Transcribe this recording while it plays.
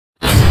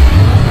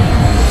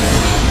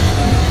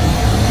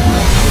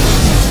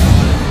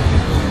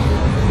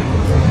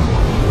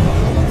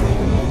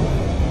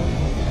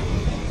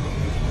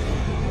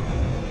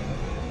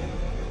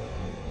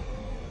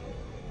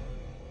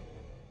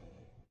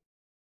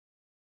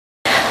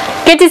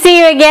Good to see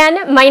you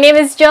again. My name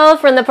is Jill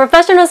from the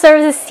professional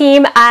services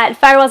team at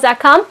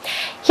Firewalls.com,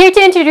 here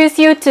to introduce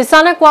you to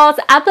SonicWall's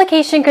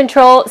Application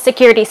Control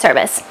Security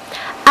Service.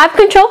 App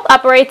Control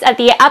operates at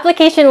the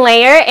application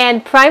layer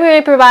and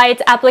primarily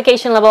provides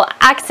application level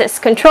access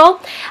control,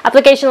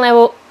 application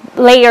level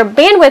layer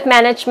bandwidth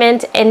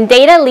management, and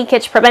data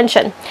leakage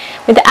prevention.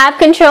 With App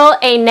Control,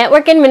 a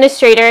network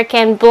administrator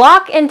can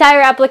block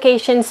entire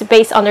applications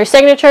based on their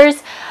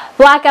signatures,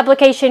 block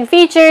application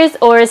features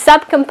or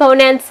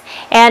subcomponents,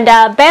 and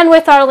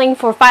bandwidth throttling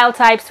for file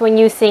types when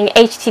using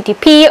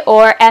HTTP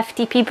or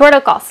FTP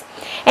protocols,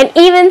 and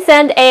even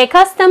send a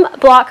custom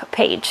block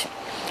page.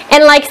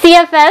 And like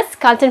CFS,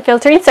 Content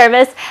Filtering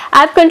Service,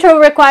 App Control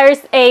requires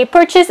a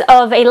purchase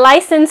of a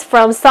license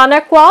from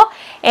SonicWall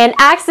and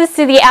access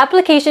to the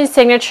application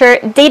signature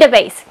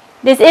database.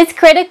 This is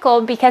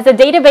critical because the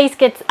database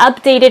gets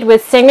updated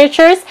with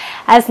signatures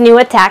as new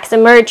attacks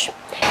emerge.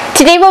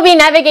 Today we'll be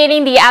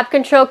navigating the App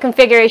Control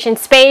configuration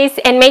space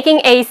and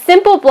making a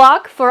simple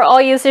block for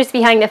all users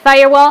behind the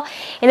firewall.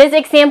 In this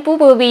example,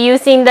 we'll be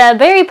using the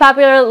very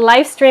popular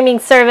live streaming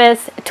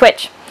service,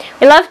 Twitch.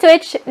 We love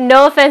Twitch,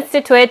 no offense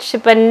to Twitch,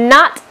 but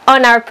not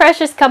on our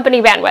precious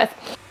company bandwidth.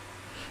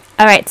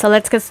 Alright, so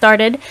let's get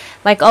started.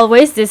 Like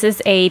always, this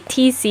is a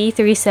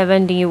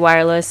TC370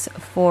 wireless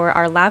for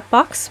our lab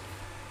box.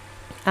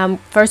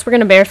 First, we're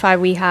going to verify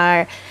we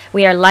are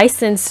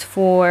licensed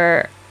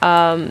for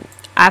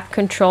App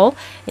Control,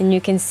 and you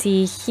can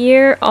see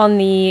here on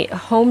the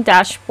home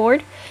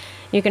dashboard.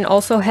 You can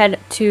also head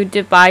to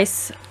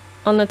device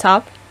on the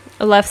top,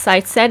 left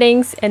side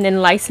settings, and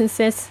then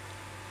licenses.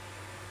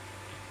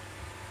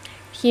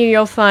 Here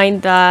you'll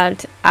find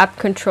that App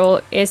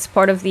Control is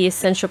part of the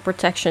Essential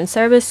Protection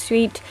Service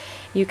Suite.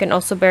 You can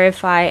also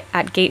verify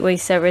at Gateway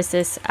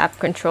Services App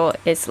Control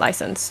is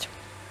licensed.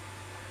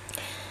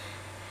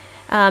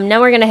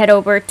 Now we're going to head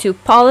over to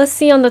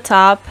Policy on the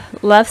top,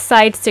 left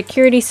side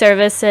Security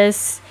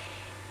Services,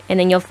 and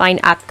then you'll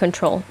find App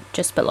Control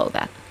just below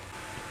that.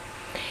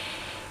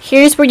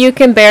 Here's where you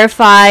can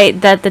verify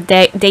that the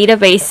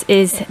database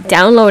is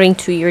downloading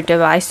to your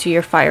device, to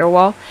your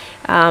firewall.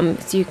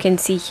 So you can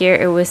see here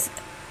it was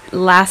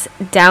last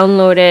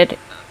downloaded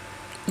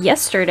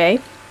yesterday,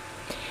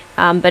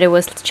 but it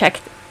was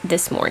checked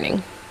this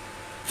morning.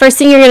 First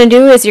thing you're going to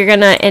do is you're going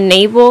to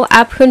enable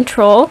App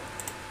Control,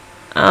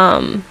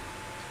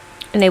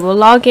 enable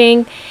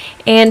logging,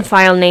 and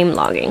file name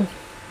logging.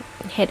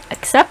 Hit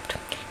accept.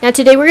 Now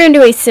today we're going to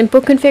do a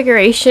simple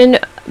configuration,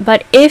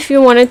 but if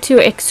you wanted to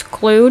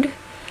exclude,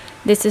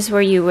 this is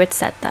where you would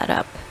set that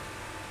up.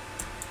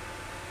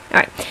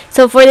 Alright,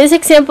 so for this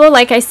example,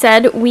 like I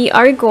said, we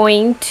are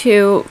going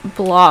to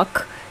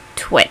block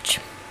Twitch.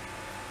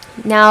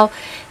 Now,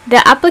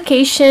 the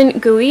application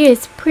GUI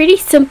is pretty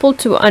simple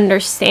to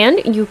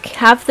understand. You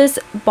have this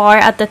bar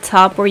at the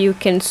top where you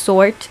can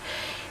sort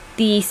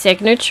the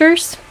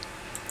signatures.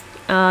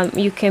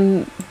 You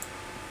can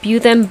view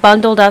them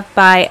bundled up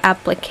by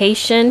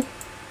application.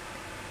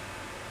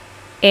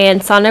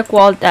 And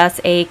SonicWall does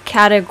a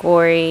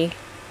category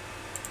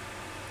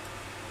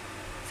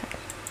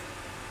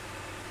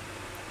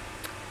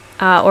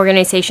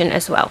organization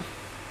as well.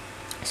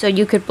 So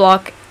you could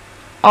block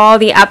all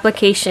the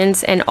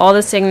applications and all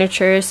the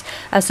signatures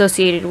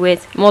associated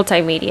with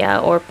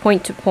multimedia or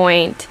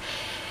point-to-point,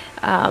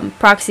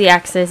 proxy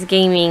access,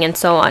 gaming, and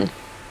so on.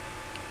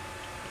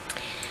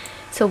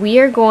 So we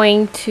are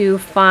going to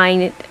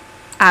find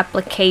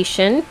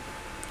application,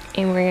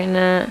 and we're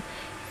gonna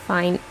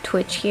find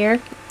Twitch here.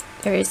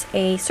 There is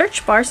a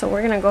search bar, so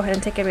we're gonna go ahead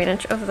and take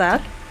advantage of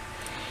that.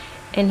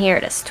 And here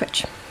it is,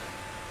 Twitch.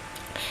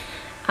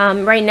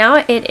 Right now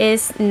it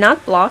is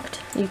not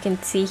blocked. You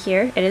can see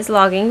here it is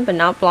logging but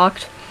not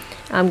blocked.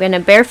 I'm going to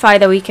verify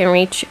that we can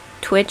reach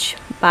Twitch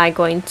by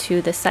going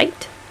to the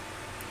site.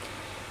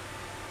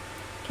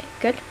 Okay,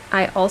 good.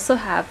 I also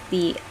have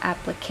the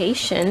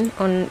application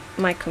on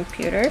my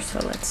computer, so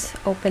let's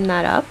open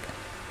that up.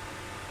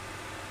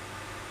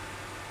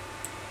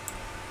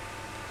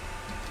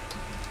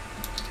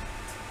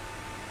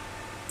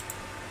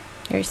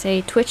 Here's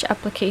a Twitch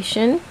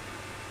application.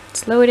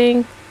 It's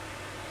loading.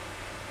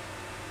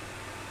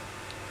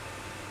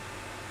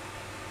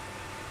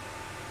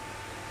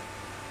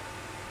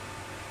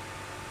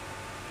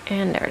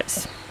 And there it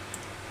is.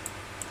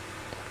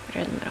 Put it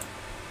in the middle.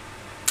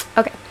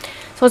 Okay,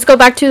 so let's go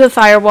back to the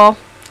firewall,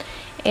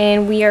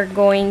 and we are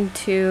going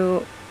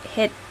to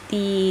hit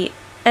the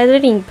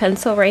editing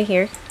pencil right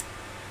here,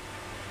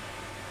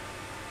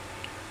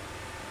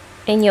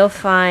 and you'll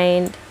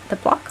find the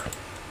block,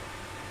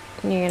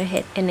 and you're going to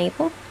hit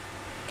enable,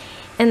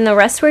 and the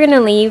rest we're going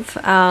to leave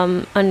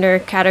under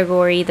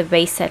category the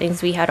base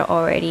settings we had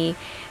already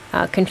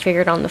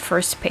configured on the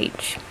first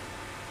page.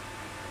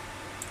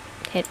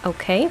 Hit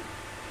OK,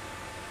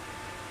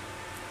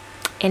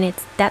 and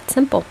it's that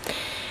simple.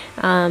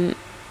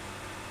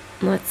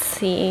 Let's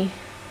see.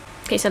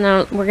 Okay, so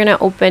now we're gonna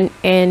open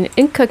an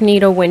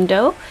incognito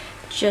window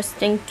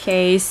just in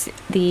case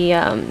the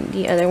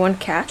other one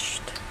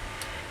cached.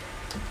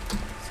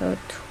 So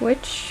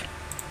Twitch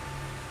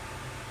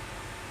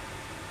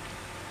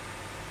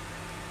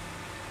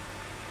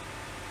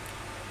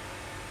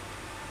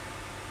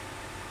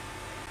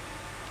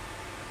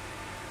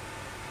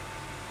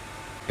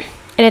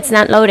and it's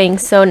not loading.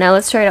 So now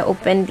let's try to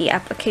open the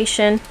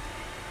application.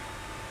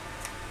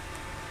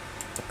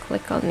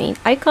 Click on the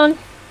icon.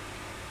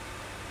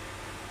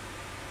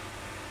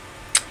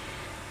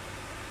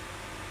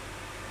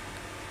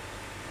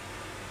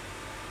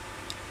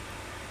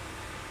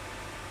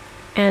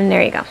 And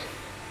there you go.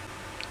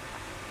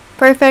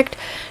 Perfect.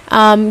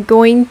 I'm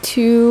going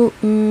to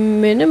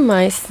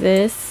minimize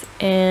this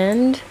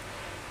and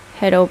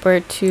head over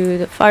to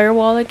the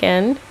firewall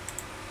again.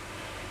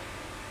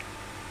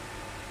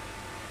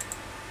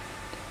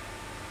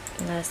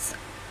 Let's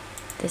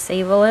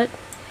disable it.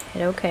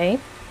 Hit OK.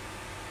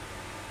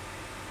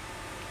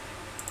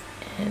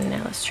 And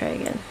now let's try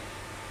again.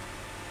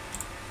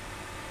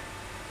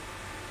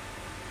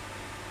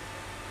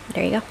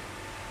 There you go.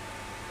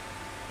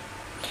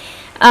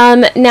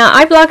 Now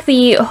I block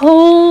the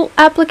whole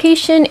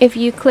application. If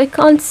you click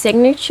on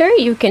signature,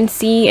 you can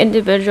see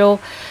individual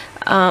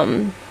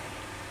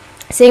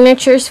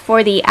signatures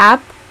for the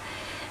app.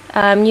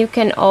 You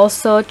can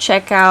also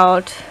check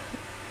out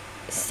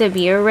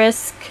severe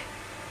risk.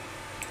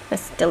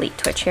 Let's delete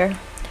Twitch here.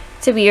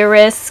 Severe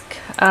risk,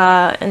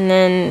 and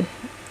then,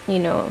 you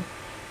know,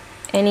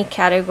 any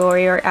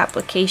category or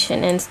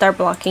application, and start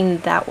blocking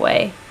that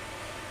way.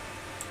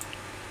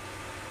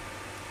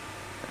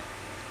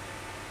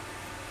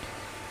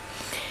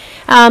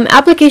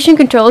 Application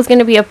control is going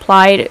to be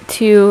applied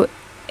to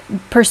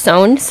per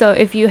zone. So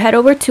if you head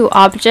over to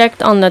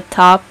object on the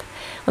top,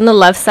 on the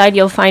left side,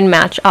 you'll find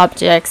match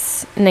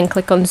objects, and then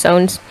click on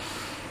zones.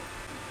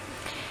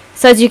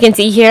 So as you can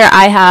see here,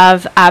 I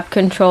have app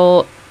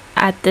control.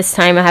 At this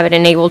time, I have it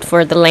enabled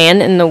for the LAN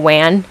and the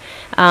WAN.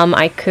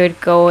 I could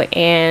go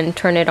and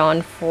turn it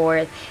on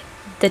for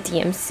the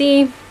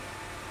DMC.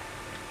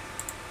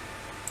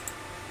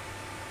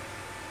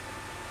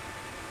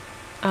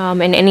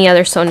 And any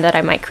other zone that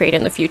I might create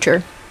in the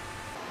future.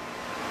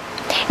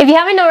 If you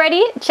haven't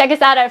already, check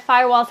us out at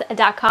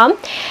Firewalls.com,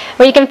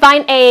 where you can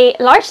find a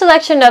large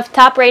selection of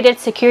top-rated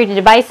security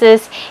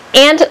devices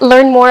and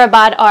learn more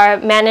about our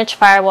managed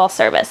firewall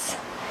service.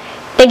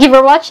 Thank you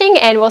for watching,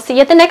 and we'll see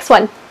you at the next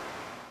one.